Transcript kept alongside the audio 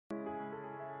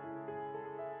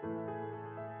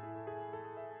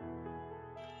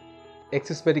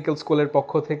Axis medical স্কুলের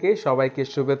পক্ষ থেকে সবাইকে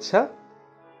শুভেচ্ছা।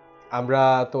 আমরা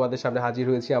তোমাদের সামনে হাজির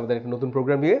হয়েছি আমাদের একটা নতুন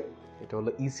প্রোগ্রাম নিয়ে। এটা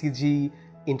হলো ইসিজি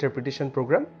ইন্টারপ্রিটেশন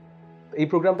প্রোগ্রাম। এই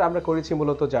প্রোগ্রামটা আমরা করেছি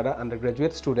মূলত যারা আন্ডার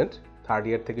গ্র্যাজুয়েট স্টুডেন্ট, 3rd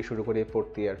ইয়ার থেকে শুরু করে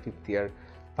 4th ইয়ার 5th ইয়ার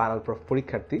ফাইনাল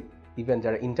পরীক্ষার্থী, ইভেন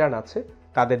যারা ইন্টার্ন আছে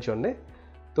তাদের জন্যে।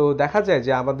 তো দেখা যায়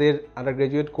যে আমাদের আন্ডার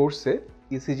গ্র্যাজুয়েট কোর্সে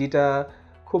ইসিজিটা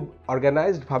খুব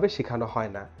অর্গানাইজডভাবে শেখানো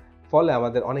হয় না, ফলে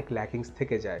আমাদের অনেক ল্যাকিংস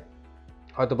থেকে যায়।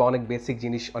 হয়তো বা অনেক বেসিক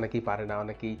জিনিস অনেকেই পারে না,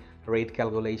 অনেকেই রেট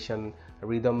ক্যালকুলেশন,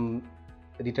 রিদম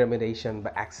ডিটারমিনেশন বা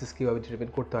অ্যাক্সিস কীভাবে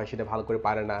ডিটারমিন করতে হয় সেটা ভালো করে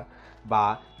পারে না, বা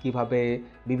কিভাবে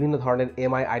বিভিন্ন ধরনের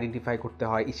এমআই আইডেন্টিফাই করতে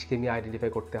হয়, ইস্কেমিয়া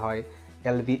আইডেন্টিফাই করতে হয়,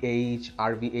 এলভিএইচ,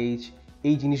 আরভিএইচ,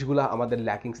 এই জিনিসগুলো আমাদের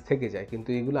ল্যাকিংস থেকে যায়। কিন্তু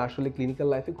এগুলো আসলে ক্লিনিক্যাল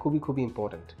লাইফে খুবই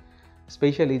ইম্পর্ট্যান্ট।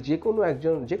 স্পেশালি যে কোনো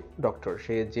ডক্টর,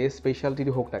 সে যে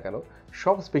স্পেশালিটি হোক না কেন,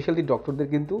 সব স্পেশালিটি ডক্টরদের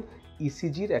কিন্তু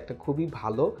ইসিজির একটা খুবই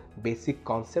ভালো বেসিক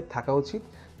কনসেপ্ট থাকা উচিত,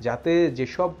 যাতে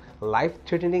যেসব লাইফ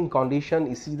থ্রেটেনিং কন্ডিশন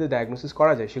ইসিজিতে ডায়াগনোসিস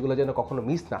করা যায় সেগুলো যেন কখনো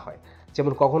মিস না হয়।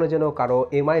 যেমন কখনো যেন কারো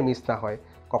এমআই মিস না হয়,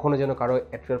 কখনো যেন কারো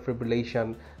অ্যাট্রিয়াল ফিব্রিলেশন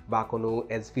বা কোনো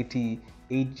এসভিটি,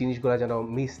 এই জিনিসগুলো যেন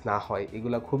মিস না হয়।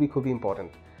 এগুলো খুবই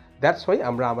ইম্পর্ট্যান্ট। দ্যাটস ওয়াই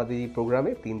আমরা আমাদের এই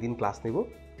প্রোগ্রামে 3 দিন ক্লাস নেব।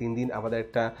 3 দিন আমাদের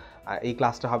একটা এই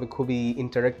ক্লাসটা হবে খুবই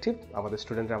ইন্টারেক্টিভ। আমাদের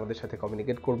স্টুডেন্টরা আমাদের সাথে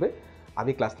কমিউনিকেট করবে,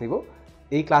 আমি ক্লাস নিব।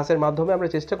 এই ক্লাসের মাধ্যমে আমরা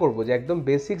চেষ্টা করব যে একদম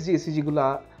বেসিক যে ইসিজিগুলো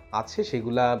আছে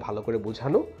সেগুলা ভালো করে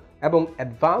বোঝানো, এবং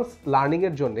অ্যাডভান্স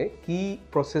লার্নিংয়ের জন্য কী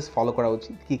প্রসেস ফলো করা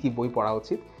উচিত, কী বই পড়া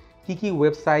উচিত, কী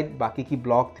ওয়েবসাইট বা কী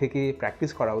ব্লগ থেকে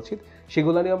প্র্যাকটিস করা উচিত,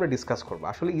 সেগুলো নিয়ে আমরা ডিসকাস করব।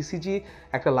 আসলে ইসিজি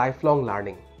একটা লাইফ লং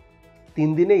লার্নিং। 3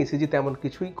 দিনে ইসিজি তেমন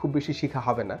কিছুই খুব বেশি শেখা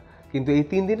হবে না, কিন্তু এই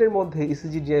 3 দিনের মধ্যে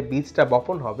ইসিজির যে বীজটা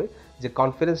বপন হবে, যে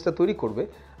কনফিডেন্সটা তৈরি করবে,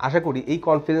 আশা করি এই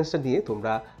কনফিডেন্সটা নিয়ে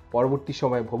তোমরা পরবর্তী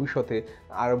সময়ে ভবিষ্যতে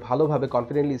আরও ভালোভাবে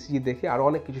কনফিডেন্টলি ইসিজি দেখে আরও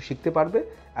অনেক কিছু শিখতে পারবে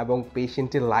এবং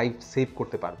পেশেন্টের লাইফ সেভ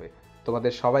করতে পারবে।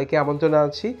 তোমাদের সবাইকে আমন্ত্রণ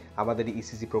জানাচ্ছি আমাদের এই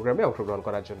ইসিজি প্রোগ্রামে অংশগ্রহণ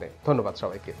করার জন্য। ধন্যবাদ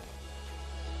সবাইকে।